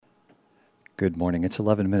Good morning. It's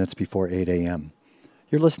 11 minutes before 8 a.m.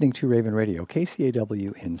 You're listening to Raven Radio,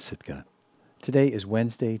 KCAW in Sitka. Today is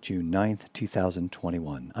Wednesday, June 9th,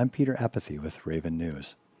 2021. I'm Peter Apathy with Raven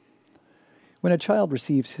News. When a child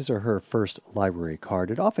receives his or her first library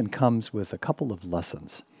card, it often comes with a couple of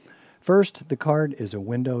lessons. First, the card is a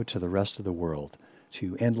window to the rest of the world,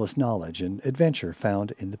 to endless knowledge and adventure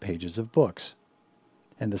found in the pages of books.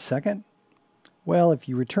 And the second? Well, if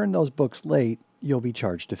you return those books late, you'll be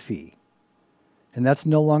charged a fee. And that's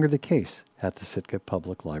no longer the case at the Sitka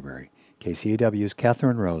Public Library. KCAW's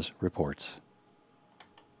Catherine Rose reports.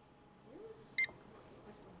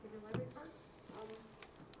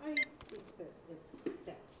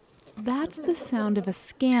 That's the sound of a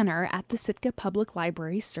scanner at the Sitka Public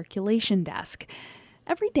Library's circulation desk.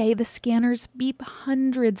 Every day, the scanners beep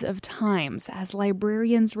hundreds of times as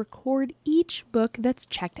librarians record each book that's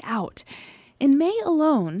checked out. In May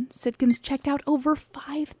alone, Sitkans checked out over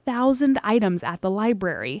 5,000 items at the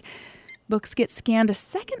library. Books get scanned a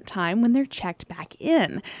second time when they're checked back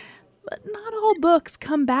in. But not all books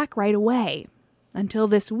come back right away. Until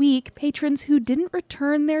this week, patrons who didn't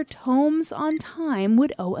return their tomes on time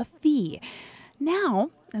would owe a fee.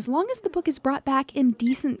 Now, as long as the book is brought back in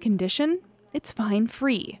decent condition, it's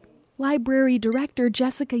fine-free. Library Director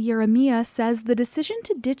Jessica Yeremia says the decision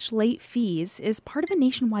to ditch late fees is part of a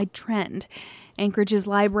nationwide trend. Anchorage's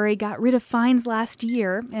library got rid of fines last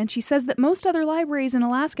year, and she says that most other libraries in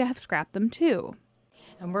Alaska have scrapped them too.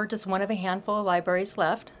 And we're just one of a handful of libraries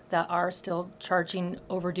left that are still charging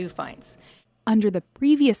overdue fines. Under the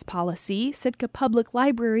previous policy, Sitka Public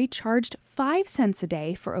Library charged 5 cents a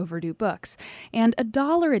day for overdue books and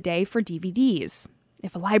 $1 a day for DVDs.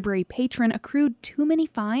 If a library patron accrued too many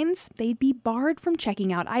fines, they'd be barred from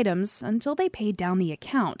checking out items until they paid down the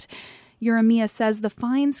account. Yeremia says the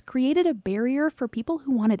fines created a barrier for people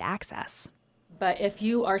who wanted access. But if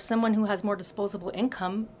you are someone who has more disposable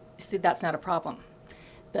income, see, that's not a problem.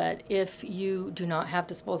 But if you do not have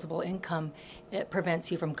disposable income, it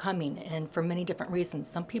prevents you from coming, and for many different reasons.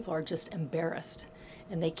 Some people are just embarrassed,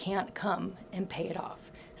 and they can't come and pay it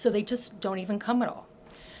off. So they just don't even come at all.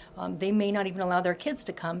 They may not even allow their kids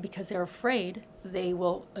to come because they're afraid they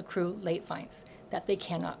will accrue late fines that they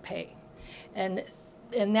cannot pay. And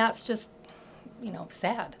that's just,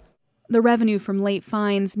 sad. The revenue from late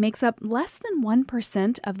fines makes up less than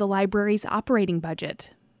 1% of the library's operating budget.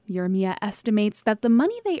 Yeremia estimates that the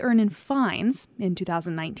money they earn in fines, in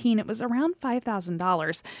 2019 it was around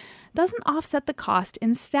 $5,000, doesn't offset the cost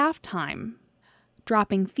in staff time.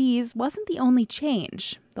 Dropping fees wasn't the only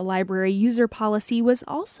change. The library user policy was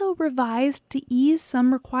also revised to ease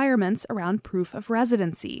some requirements around proof of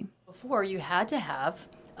residency. Before, you had to have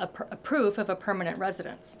a proof of a permanent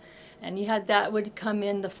residence, and that would come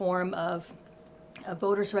in the form of a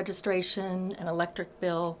voter's registration, an electric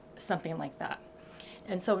bill, something like that.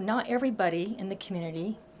 And so not everybody in the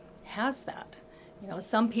community has that.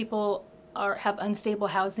 Some people have unstable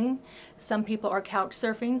housing, some people are couch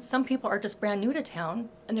surfing, some people are just brand new to town,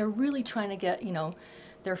 and they're really trying to get,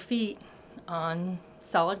 their feet on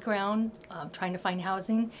solid ground, trying to find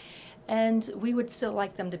housing, and we would still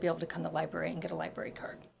like them to be able to come to the library and get a library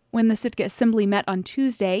card. When the Sitka Assembly met on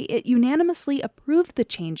Tuesday, it unanimously approved the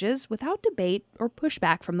changes without debate or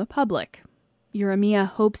pushback from the public. Yeremia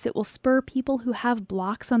hopes it will spur people who have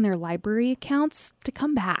blocks on their library accounts to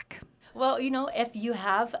come back. Well, if you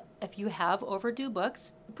have overdue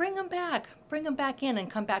books, bring them back in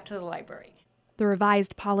and come back to the library. The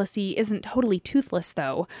revised policy isn't totally toothless,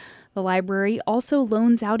 though. The library also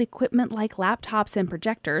loans out equipment like laptops and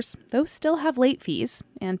projectors. Those still have late fees,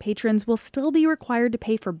 and patrons will still be required to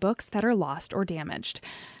pay for books that are lost or damaged.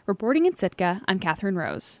 Reporting in Sitka, I'm Catherine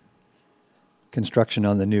Rose. Construction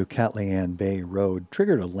on the new Catleyan Bay Road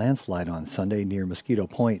triggered a landslide on Sunday near Mosquito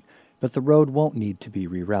Point, but the road won't need to be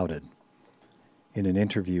rerouted. In an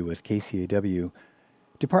interview with KCAW,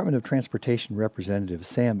 Department of Transportation Representative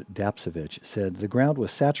Sam Dapsevich said the ground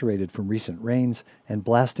was saturated from recent rains and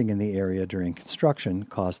blasting in the area during construction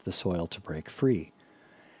caused the soil to break free.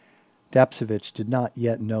 Dapsevich did not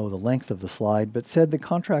yet know the length of the slide, but said the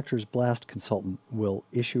contractor's blast consultant will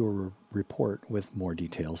issue a report with more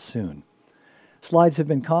details soon. Slides have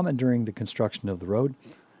been common during the construction of the road.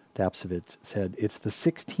 Dapsevich said it's the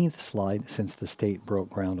 16th slide since the state broke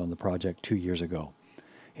ground on the project 2 years ago.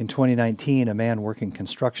 In 2019, a man working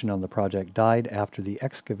construction on the project died after the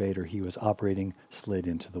excavator he was operating slid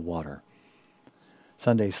into the water.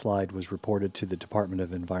 Sunday's slide was reported to the Department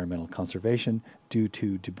of Environmental Conservation due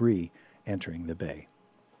to debris entering the bay.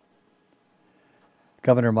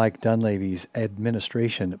 Governor Mike Dunleavy's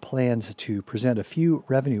administration plans to present a few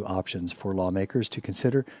revenue options for lawmakers to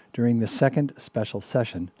consider during the second special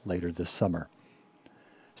session later this summer.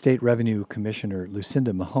 State Revenue Commissioner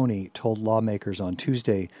Lucinda Mahoney told lawmakers on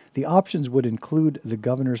Tuesday the options would include the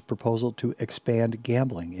governor's proposal to expand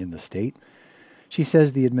gambling in the state. She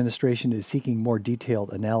says the administration is seeking more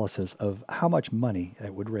detailed analysis of how much money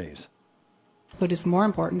it would raise. What is more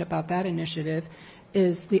important about that initiative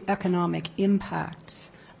is the economic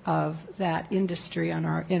impacts of that industry in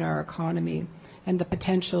our economy and the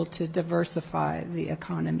potential to diversify the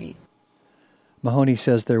economy. Mahoney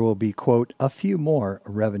says there will be, quote, a few more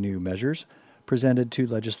revenue measures presented to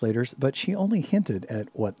legislators, but she only hinted at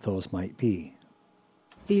what those might be.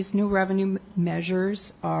 These new revenue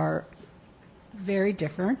measures are very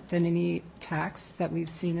different than any tax that we've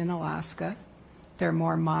seen in Alaska. They're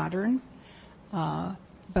more modern,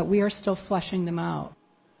 but we are still fleshing them out.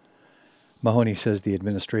 Mahoney says the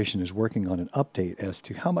administration is working on an update as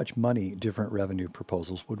to how much money different revenue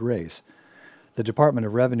proposals would raise. The Department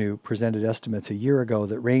of Revenue presented estimates a year ago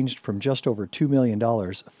that ranged from just over $2 million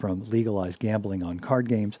from legalized gambling on card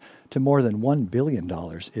games to more than $1 billion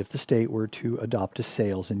if the state were to adopt a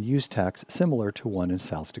sales and use tax similar to one in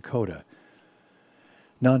South Dakota.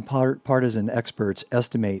 Nonpartisan experts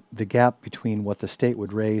estimate the gap between what the state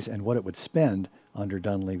would raise and what it would spend under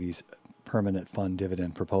Dunleavy's permanent fund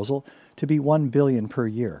dividend proposal to be $1 billion per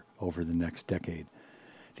year over the next decade.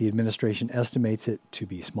 The administration estimates it to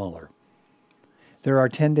be smaller. There are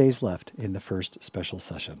 10 days left in the first special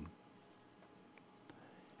session.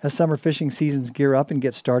 As summer fishing seasons gear up and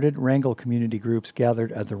get started, Wrangell community groups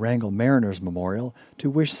gathered at the Wrangell Mariners Memorial to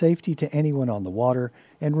wish safety to anyone on the water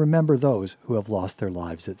and remember those who have lost their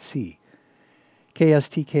lives at sea.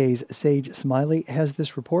 KSTK's Sage Smiley has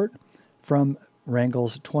this report from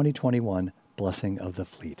Wrangell's 2021 Blessing of the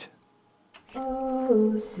Fleet.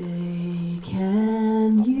 Oh, say,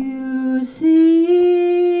 can you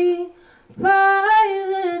see by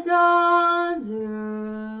the dawn's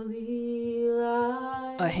early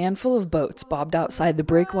light? A handful of boats bobbed outside the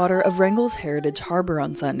breakwater of Wrangell's Heritage Harbor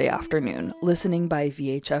on Sunday afternoon, listening by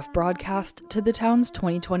VHF broadcast to the town's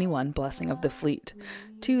 2021 Blessing of the Fleet.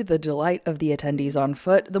 To the delight of the attendees on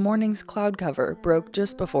foot, the morning's cloud cover broke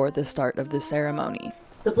just before the start of the ceremony.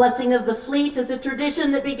 The Blessing of the Fleet is a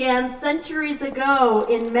tradition that began centuries ago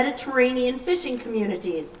in Mediterranean fishing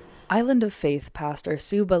communities. Island of Faith pastor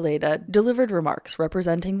Sue Baleda delivered remarks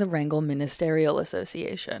representing the Wrangell Ministerial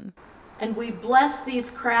Association. And we bless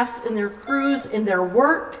these crafts and their crews in their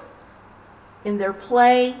work, in their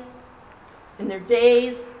play, in their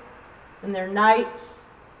days, in their nights.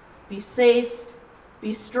 Be safe,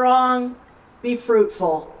 be strong, be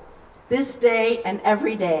fruitful, this day and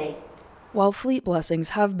every day. While fleet blessings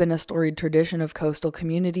have been a storied tradition of coastal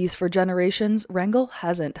communities for generations, Wrangell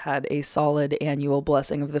hasn't had a solid annual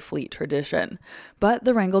Blessing of the Fleet tradition. But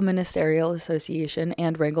the Wrangell Ministerial Association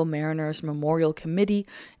and Wrangell Mariners Memorial Committee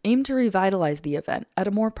aim to revitalize the event at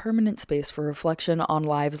a more permanent space for reflection on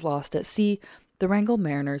lives lost at sea, the Wrangell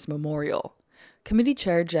Mariners Memorial. Committee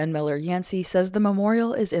Chair Jen Miller Yancey says the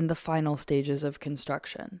memorial is in the final stages of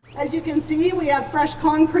construction. As you can see, we have fresh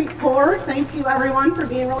concrete poured. Thank you everyone for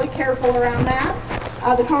being really careful around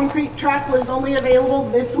that. The concrete track was only available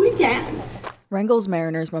this weekend. Wrangell's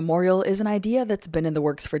Mariners Memorial is an idea that's been in the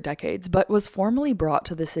works for decades, but was formally brought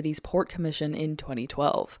to the city's Port Commission in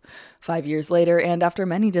 2012. 5 years later, and after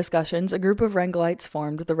many discussions, a group of Wrangellites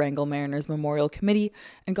formed the Wrangell Mariners Memorial Committee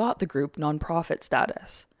and got the group nonprofit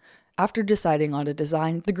status. After deciding on a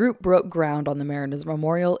design, the group broke ground on the Mariners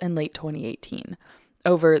Memorial in late 2018.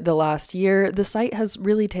 Over the last year, the site has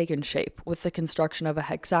really taken shape, with the construction of a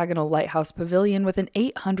hexagonal lighthouse pavilion with an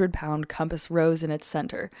 800-pound compass rose in its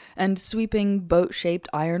center, and sweeping boat-shaped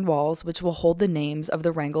iron walls which will hold the names of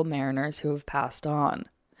the Wrangell Mariners who have passed on.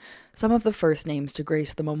 Some of the first names to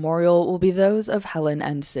grace the memorial will be those of Helen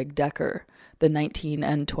and Sig Decker. The 19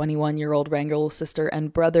 and 21-year-old Wrangell sister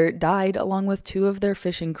and brother died along with two of their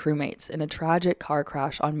fishing crewmates in a tragic car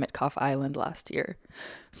crash on Mitkoff Island last year.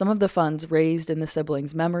 Some of the funds raised in the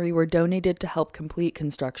siblings' memory were donated to help complete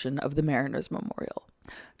construction of the Mariners Memorial.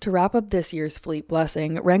 To wrap up this year's Fleet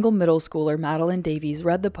Blessing, Wrangell middle schooler Madeline Davies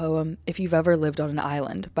read the poem If You've Ever Lived on an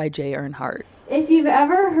Island by J. Earnhardt. If you've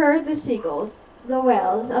ever heard the seagulls, the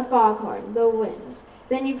whales, a foghorn, the winds,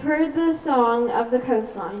 then you've heard the song of the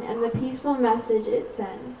coastline and the peaceful message it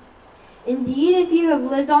sends. Indeed, if you have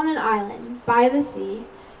lived on an island by the sea,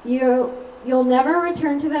 you'll never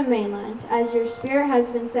return to the mainland, as your spirit has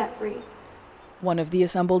been set free. One of the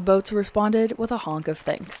assembled boats responded with a honk of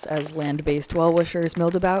thanks as land-based well-wishers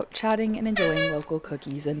milled about, chatting and enjoying local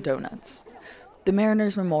cookies and donuts. The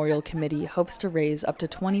Mariners Memorial Committee hopes to raise up to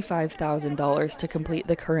 $25,000 to complete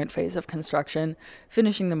the current phase of construction,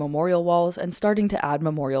 finishing the memorial walls and starting to add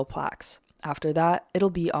memorial plaques. After that, it'll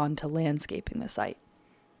be on to landscaping the site.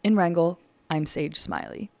 In Wrangell, I'm Sage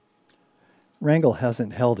Smiley. Wrangell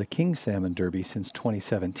hasn't held a king salmon derby since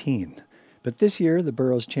 2017, but this year the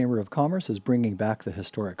borough's Chamber of Commerce is bringing back the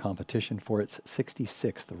historic competition for its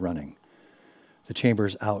 66th running. The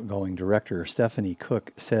Chamber's outgoing director, Stephanie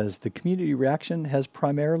Cook, says the community reaction has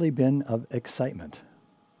primarily been of excitement.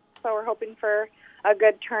 So we're hoping for a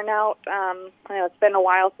good turnout. I know it's been a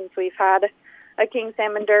while since we've had a king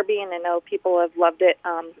salmon derby, and I know people have loved it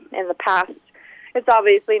in the past. It's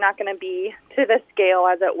obviously not going to be to the scale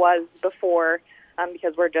as it was before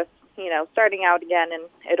because we're just, starting out again, and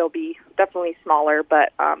it'll be definitely smaller,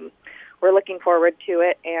 but we're looking forward to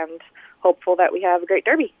it and hopeful that we have a great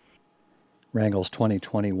derby. Wrangell's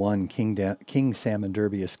 2021 King Salmon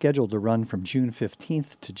Derby is scheduled to run from June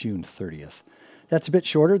 15th to June 30th. That's a bit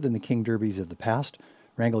shorter than the King Derbies of the past.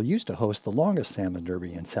 Wrangell used to host the longest Salmon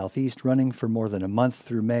Derby in Southeast, running for more than a month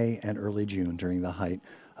through May and early June during the height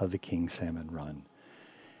of the King Salmon Run.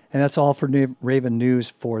 And that's all for Raven News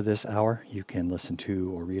for this hour. You can listen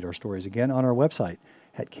to or read our stories again on our website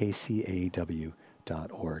at kcaw.org.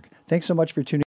 Thanks so much for tuning in.